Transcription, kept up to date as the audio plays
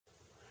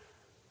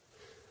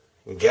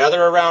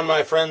Gather around,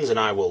 my friends, and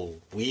I will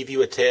weave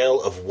you a tale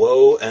of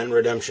woe and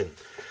redemption.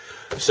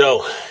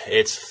 So,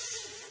 it's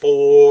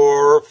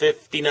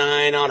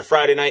 4:59 on a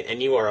Friday night,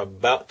 and you are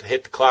about to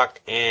hit the clock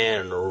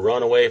and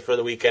run away for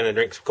the weekend and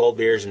drink some cold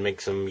beers and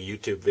make some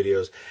YouTube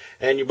videos.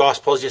 And your boss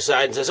pulls you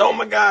aside and says, "Oh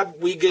my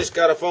God, we just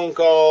got a phone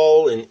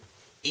call in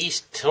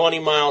east 20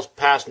 miles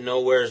past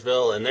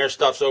Nowheresville, and their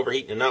stuff's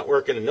overheating and not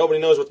working, and nobody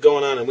knows what's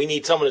going on, and we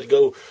need someone to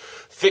go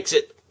fix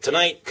it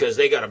tonight because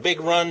they got a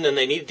big run and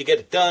they need to get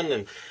it done."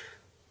 And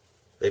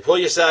they pull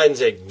you aside and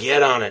say,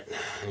 "Get on it."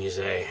 And you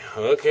say,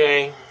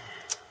 "Okay."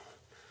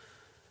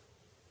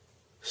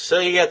 So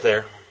you get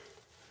there,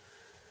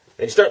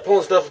 and you start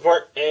pulling stuff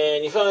apart,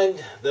 and you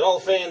find that all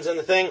the fans in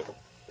the thing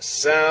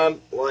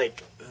sound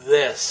like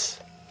this,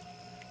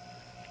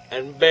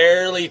 and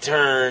barely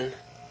turn,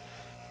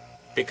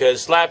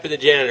 because Slappy the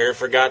janitor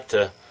forgot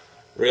to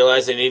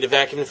realize they need to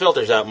vacuum the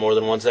filters out more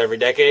than once every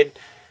decade.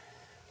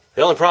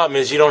 The only problem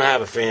is you don't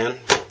have a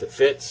fan that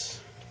fits.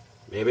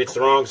 Maybe it's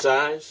the wrong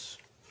size.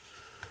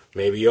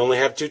 Maybe you only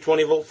have two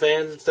 20-volt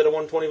fans instead of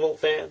one 20-volt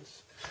fans.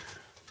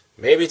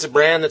 Maybe it's a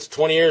brand that's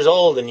 20 years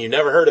old and you've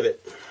never heard of it.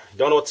 You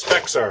don't know what the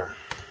specs are.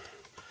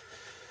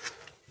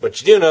 But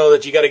you do know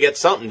that you got to get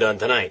something done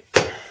tonight.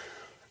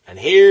 And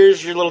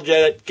here's your little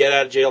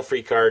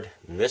get-out-of-jail-free card.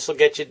 And this will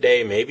get you a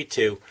day, maybe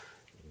two.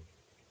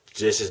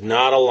 This is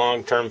not a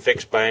long-term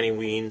fix by any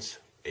means.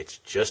 It's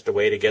just a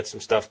way to get some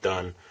stuff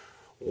done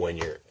when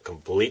you're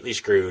completely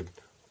screwed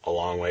a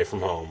long way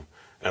from home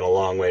and a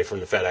long way from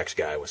the FedEx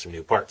guy with some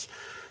new parts.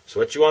 So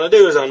what you want to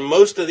do is on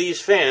most of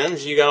these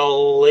fans, you got a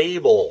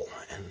label.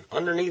 And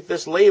underneath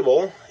this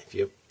label, if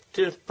you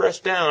just press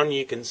down,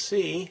 you can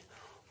see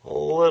a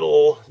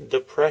little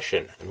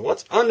depression. And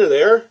what's under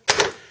there,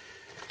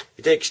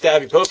 you take your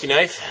stabby pokey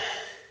knife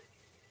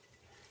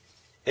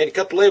and you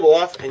cut the label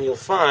off, and you'll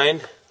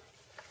find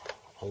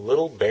a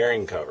little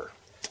bearing cover.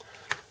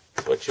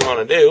 So what you want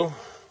to do,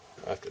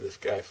 after this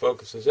guy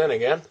focuses in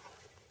again,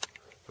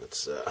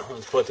 let's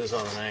put this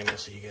on an angle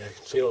so you guys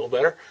can see a little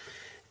better,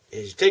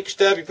 is you take your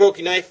stabby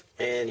pokey knife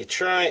and you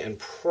try and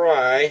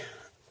pry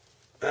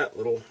that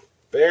little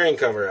bearing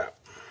cover out.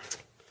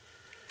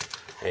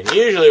 And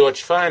usually what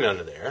you find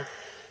under there,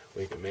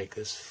 we can make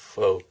this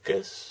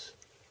focus.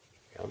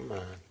 Come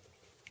on.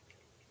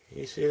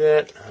 You see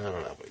that? I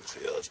don't know if we can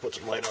see that. Let's put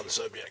some light on the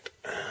subject.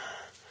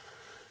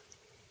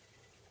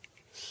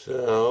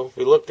 So, if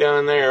we look down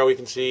in there, we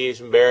can see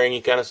some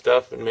bearing-y kind of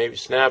stuff and maybe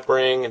snap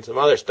ring and some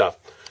other stuff.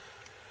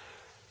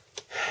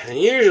 And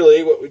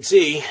usually what we'd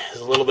see is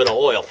a little bit of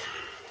oil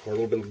or a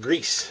little bit of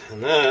grease,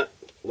 and that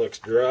looks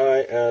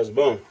dry as a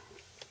bone.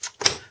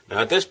 Now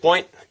at this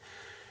point,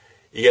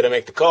 you got to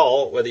make the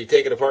call whether you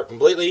take it apart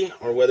completely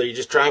or whether you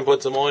just try and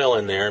put some oil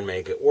in there and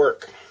make it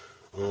work.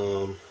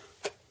 We're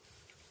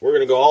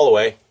going to go all the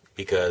way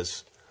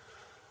because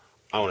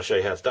I want to show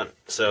you how it's done.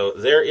 So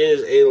there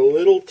is a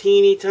little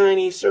teeny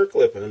tiny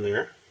circlip in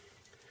there,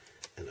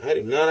 and I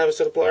do not have a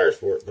set of pliers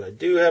for it, but I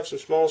do have some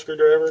small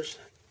screwdrivers.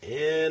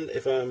 And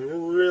if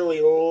I'm really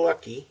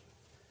lucky,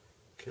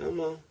 come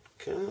on,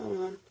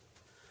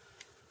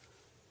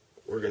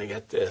 we're going to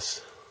get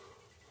this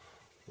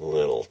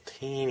little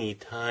teeny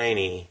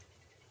tiny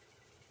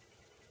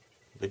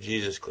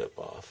bejesus clip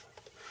off.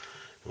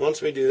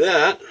 Once we do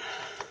that, we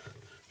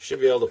should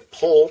be able to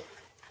pull the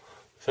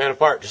fan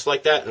apart just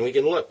like that, and we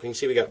can look. We can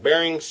see we got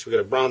bearings, we got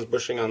a bronze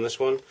bushing on this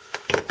one,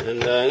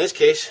 and in this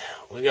case,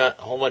 we got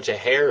a whole bunch of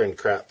hair and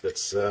crap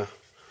that's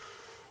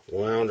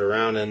wound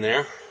around in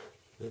there.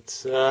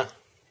 It's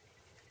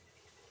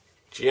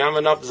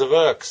jamming up the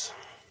works.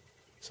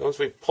 So once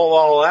we pull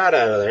all that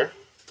out of there,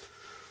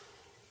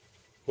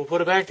 we'll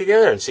put it back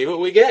together and see what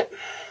we get.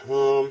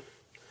 What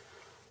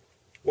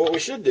we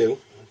should do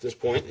at this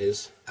point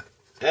is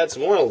add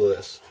some oil to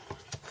this,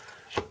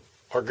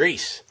 or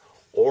grease,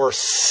 or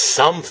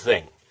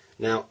something.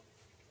 Now,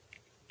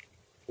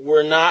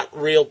 we're not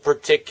real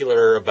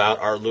particular about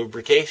our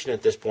lubrication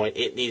at this point.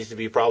 It needs to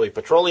be probably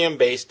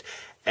petroleum-based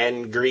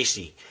and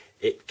greasy.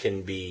 It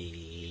can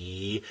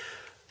be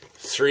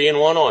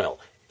 3-in-1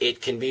 oil.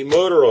 It can be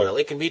motor oil.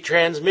 It can be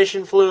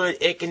transmission fluid.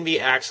 It can be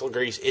axle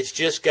grease. It's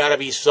just got to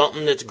be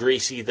something that's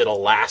greasy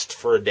that'll last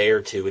for a day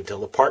or two until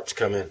the parts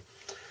come in.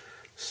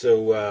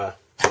 So,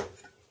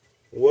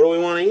 what do we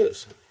want to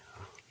use?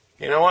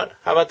 You know what?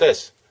 How about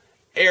this?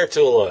 Air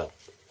tool oil.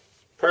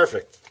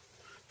 Perfect.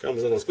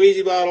 Comes in a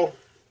squeezy bottle.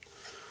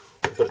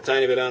 We'll put a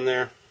tiny bit on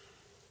there.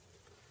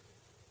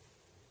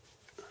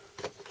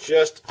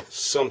 Just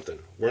something.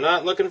 We're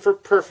not looking for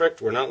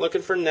perfect. We're not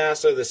looking for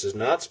NASA. This is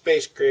not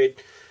space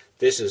grade.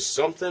 This is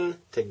something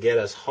to get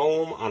us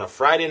home on a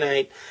Friday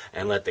night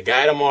and let the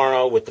guy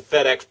tomorrow with the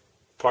FedEx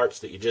parts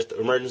that you just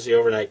emergency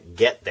overnight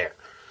get there.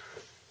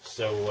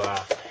 So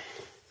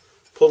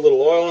put a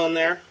little oil on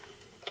there.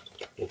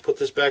 We'll put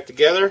this back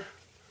together.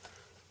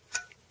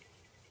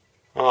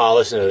 Oh,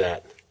 listen to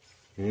that.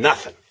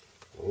 Nothing.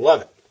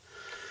 Love it.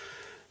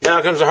 Now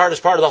comes the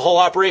hardest part of the whole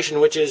operation,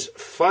 which is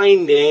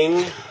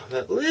finding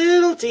that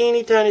little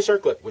teeny tiny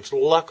circlip, which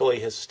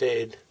luckily has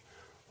stayed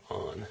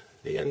on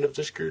the end of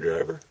the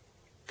screwdriver.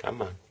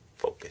 Come on,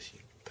 focus, you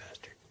bastard.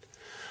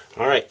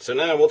 Alright, so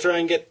now we'll try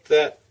and get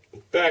that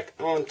back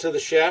onto the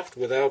shaft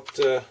without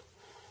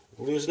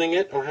loosening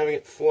it or having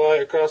it fly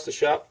across the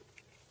shop,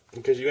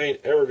 because you ain't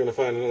ever going to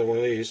find another one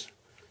of these,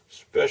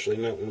 especially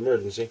not in an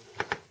emergency.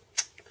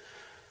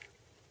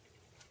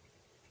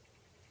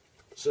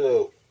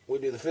 So we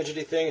do the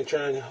fidgety thing and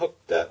try and hook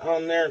that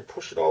on there and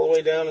push it all the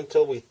way down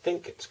until we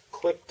think it's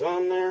clicked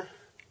on there.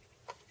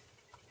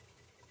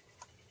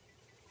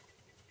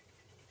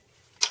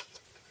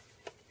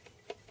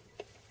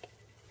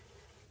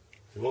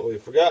 And what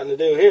we've forgotten to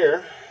do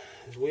here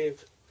is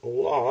we've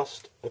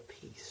lost a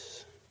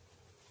piece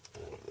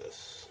out of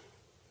this.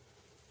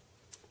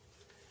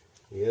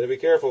 You gotta be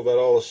careful about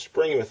all the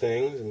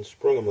spring-a-things and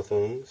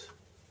sprung-a-things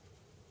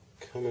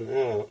coming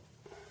out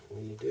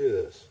when you do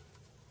this.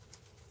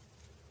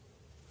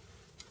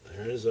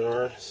 There's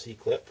our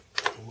C-clip.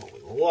 What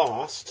we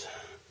lost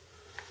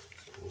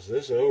was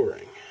this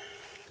O-ring.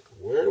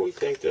 Where do we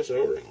think this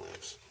O-ring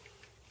lives?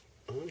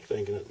 I'm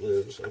thinking it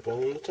lives up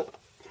on the top.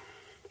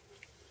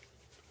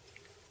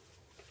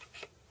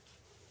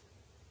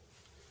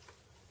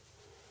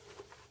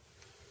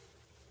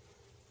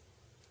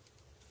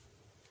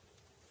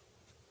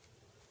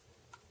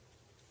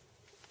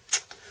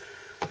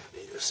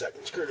 Need a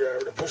second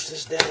screwdriver to push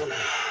this down.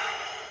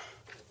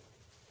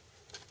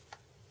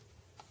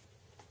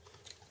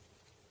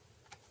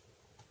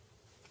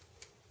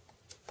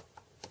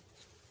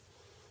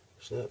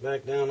 That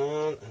back down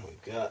on, and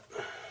we've got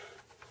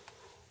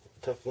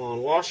a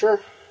Teflon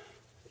washer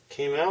that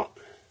came out.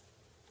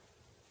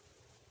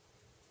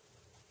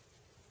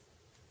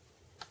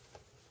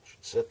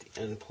 Should set the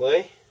end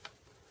play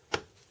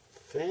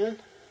fan.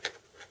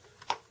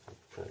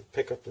 Try to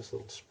pick up this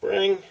little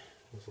spring,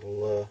 this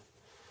little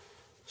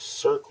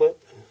circlip,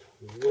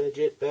 and wedge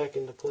it back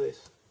into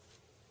place.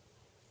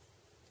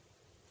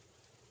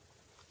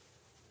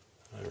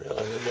 I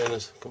realize I'm doing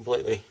this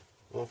completely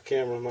off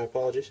camera, my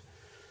apologies.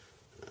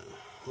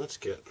 Let's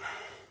get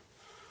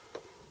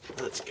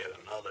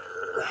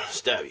another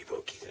stabby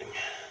pokey thing.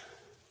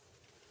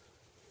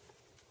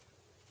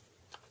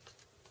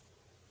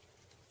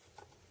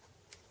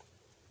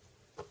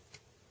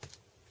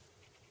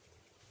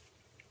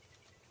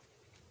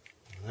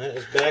 And that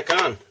is back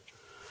on.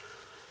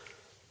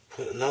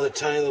 Put another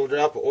tiny little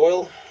drop of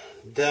oil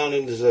down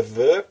into the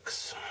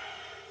works.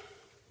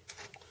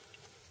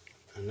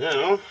 And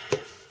now,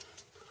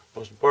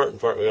 most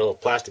important part, we got a little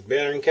plastic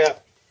battering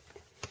cap.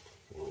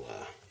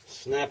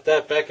 Snap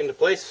that back into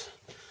place.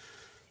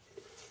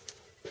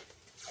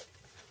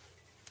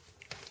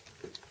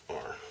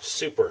 Our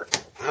super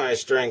high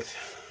strength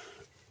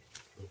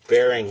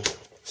bearing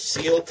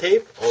seal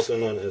tape, also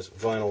known as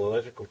vinyl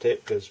electrical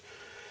tape, because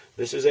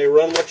this is a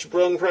run what you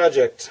brung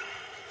project.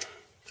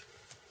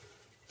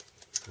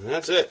 And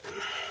that's it.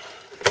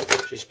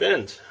 She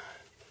spins.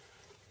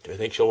 Do you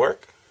think she'll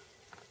work?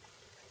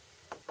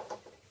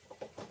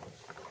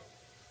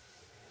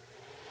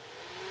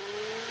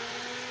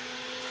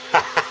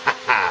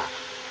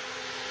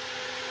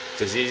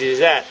 As easy as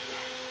that.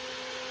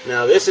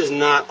 Now, this is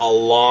not a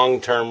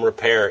long-term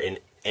repair in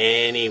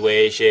any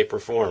way, shape, or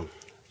form.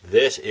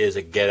 This is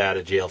a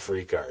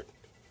get-out-of-jail-free card.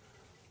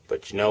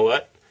 But you know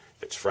what?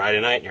 If it's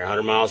Friday night and you're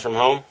 100 miles from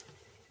home,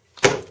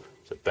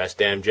 it's the best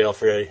damn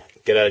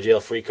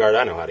get-out-of-jail-free card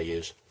I know how to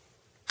use.